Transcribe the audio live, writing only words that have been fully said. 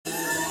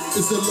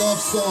It's a love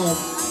song.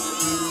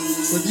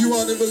 When you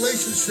are in a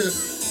relationship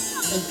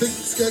and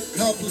things get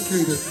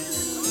complicated,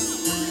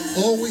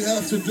 all we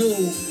have to do,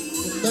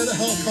 no matter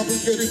how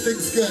complicated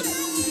things get,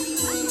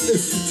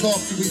 is to talk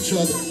to each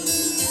other.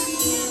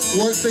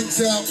 Work things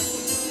out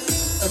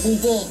and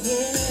move on.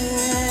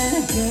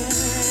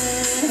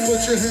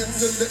 Put your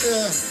hands in the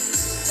air,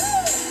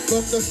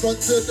 from the front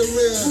to the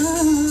rear.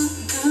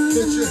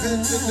 Put your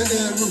hands in the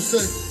air,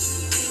 Russe.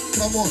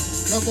 Come on,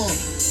 come on.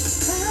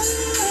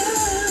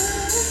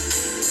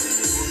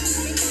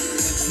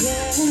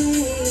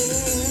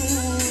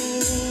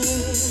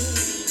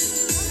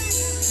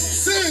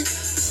 Sing!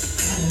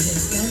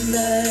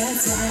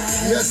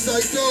 Yes,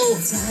 I do.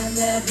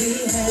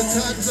 The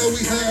times that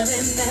we had. I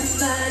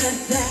remember the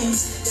things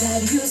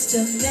that used to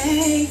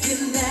make you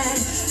mad,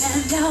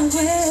 and I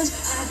wish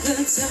I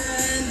could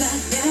turn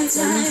back that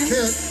time.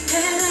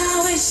 And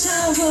I wish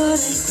I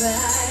wouldn't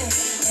cry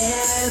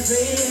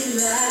every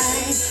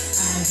night.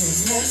 I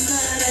remember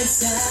the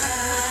time.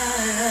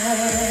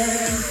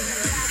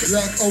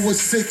 Like I was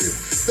thinking,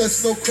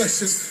 that's no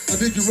question. I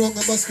did you wrong,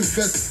 I must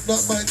confess. Not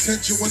my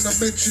intention when I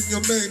mention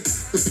your name.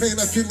 The pain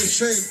I feel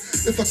ashamed.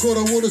 If I caught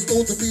a word, it's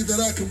older me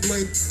that I can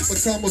blame. My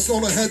time was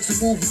all I had to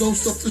move, no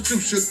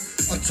substitution.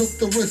 I took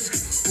the risk,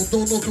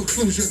 although no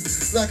conclusion.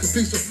 Like a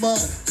peace of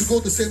mind to go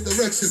the same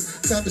direction.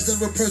 Time is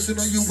never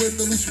personal, you in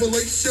the least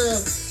relation.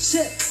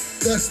 Shit.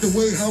 That's the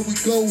way how it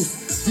goes.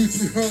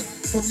 Deeply hurt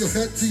from your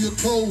head to your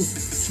toes.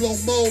 Slow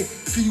mo,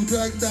 till you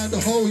drag down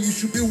the hole. You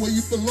should be where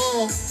you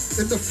belong,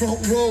 in the front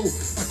row.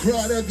 I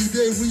cried every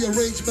day,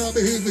 rearrange my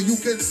behavior. You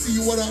can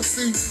see what I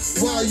see.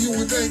 Why you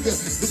in anger?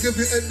 Forgive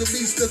your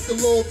enemies, let the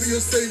Lord be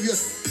your savior.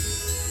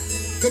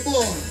 Come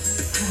on.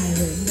 I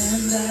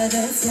remember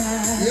the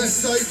time.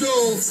 Yes, I do.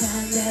 The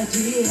time that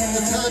we had.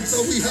 The times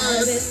that we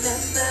had. I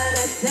remember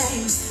the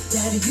things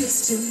that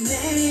used to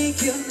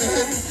make you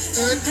mad.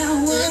 And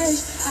I wish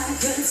I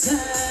could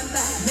turn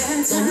back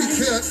that time. But we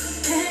can't.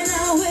 And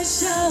I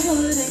wish I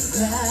wouldn't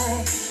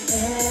cry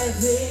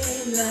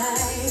every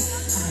night.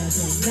 I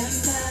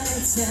remember the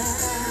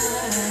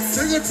time.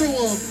 Sing it to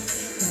him.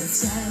 The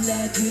time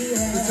that we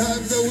had. The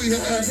times that we had.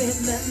 I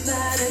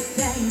remember the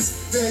things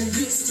that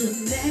used to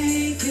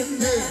make you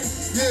mad.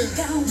 And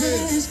I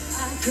wish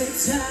I could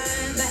turn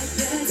back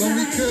the time. But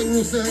we can't,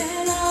 Russe.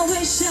 And I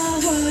wish I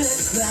wouldn't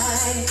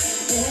cry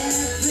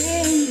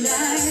every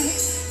night.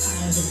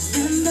 I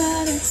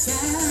remember the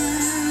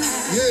time.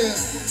 Yeah.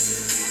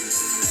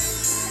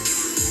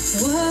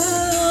 Whoa.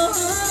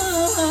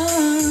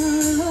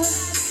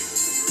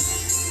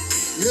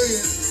 Yeah,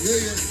 yeah, yeah,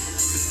 yeah.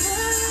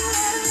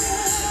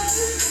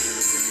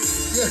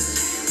 Yes.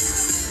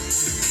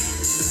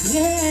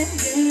 Yeah,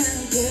 yeah,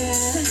 yeah,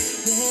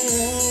 yeah.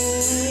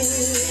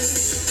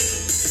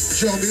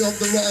 Show me on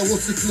the ride,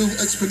 what's the clue?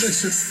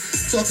 Explanation.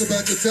 Talk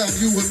about the time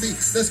you and me.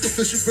 Let's go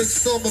fishing,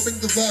 brainstorm, bring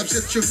the vibe,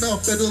 shut your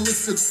mouth, better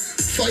listen.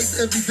 Fight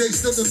every day,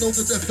 still don't know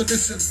the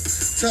definition.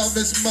 Time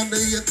is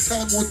money and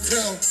time will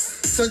tell.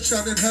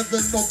 Sunshine in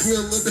heaven, no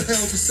grill in the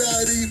hell.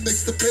 Society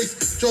makes the pace,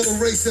 draw the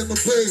race and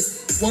obey.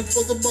 One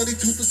for the money,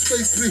 two the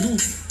space, three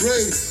who's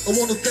brave. I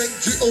wanna thank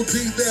G.O.D.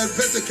 their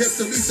inventor, kept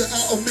the Lisa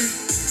out of me.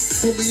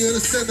 Put me in the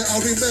center, I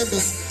remember.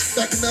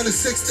 Back in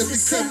 96 in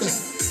December.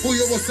 Who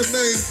you was the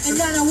name? And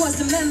then I was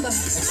the member.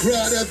 I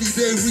cried every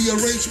day,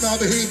 rearrange my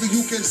behavior.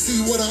 You can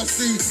see what I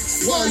see.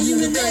 Why you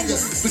in anger?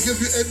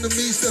 Forgive your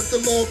enemies, let the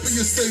Lord be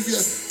your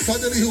savior.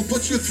 Finally he'll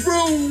put you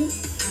through.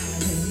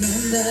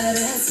 Remember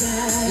the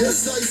time.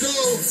 Yes, I do.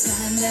 The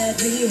time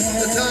that we had.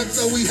 The times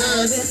that we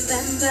had. I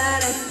remember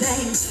the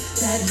things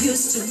that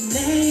used to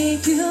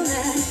make you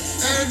mad.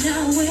 And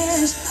I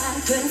wish I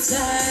could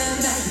turn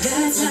back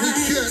that time. But we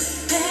can't.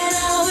 And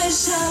I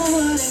wish I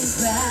wouldn't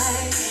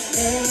cry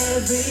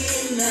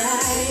every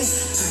night.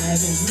 I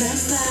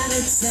remember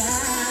the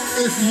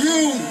time. If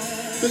you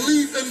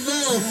believe in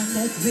love,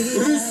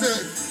 Russe,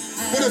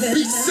 put a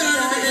big sign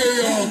in the air,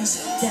 y'all.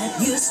 That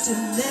used to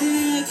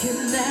make you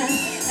mad,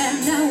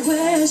 and I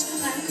wish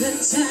I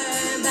could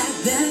turn back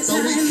that time.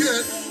 But we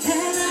can't.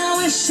 And I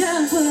wish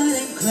I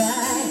wouldn't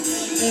cry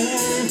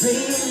every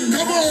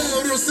night. Come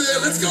on, Russe,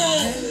 let's go.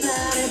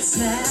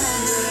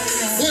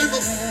 Vuelvo,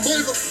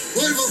 vuelvo,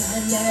 vuelvo.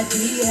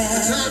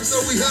 The times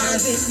that we had.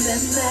 I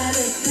remember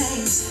the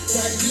things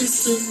that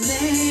used to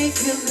make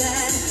you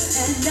mad,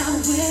 and I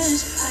wish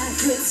I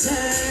could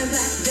turn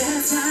back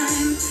that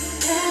time.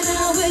 And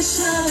I wish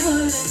I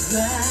wouldn't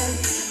cry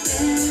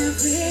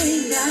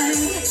every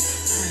night.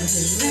 I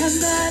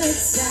remember the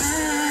time.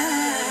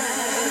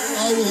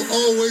 I will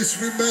always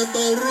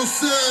remember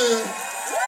Russe.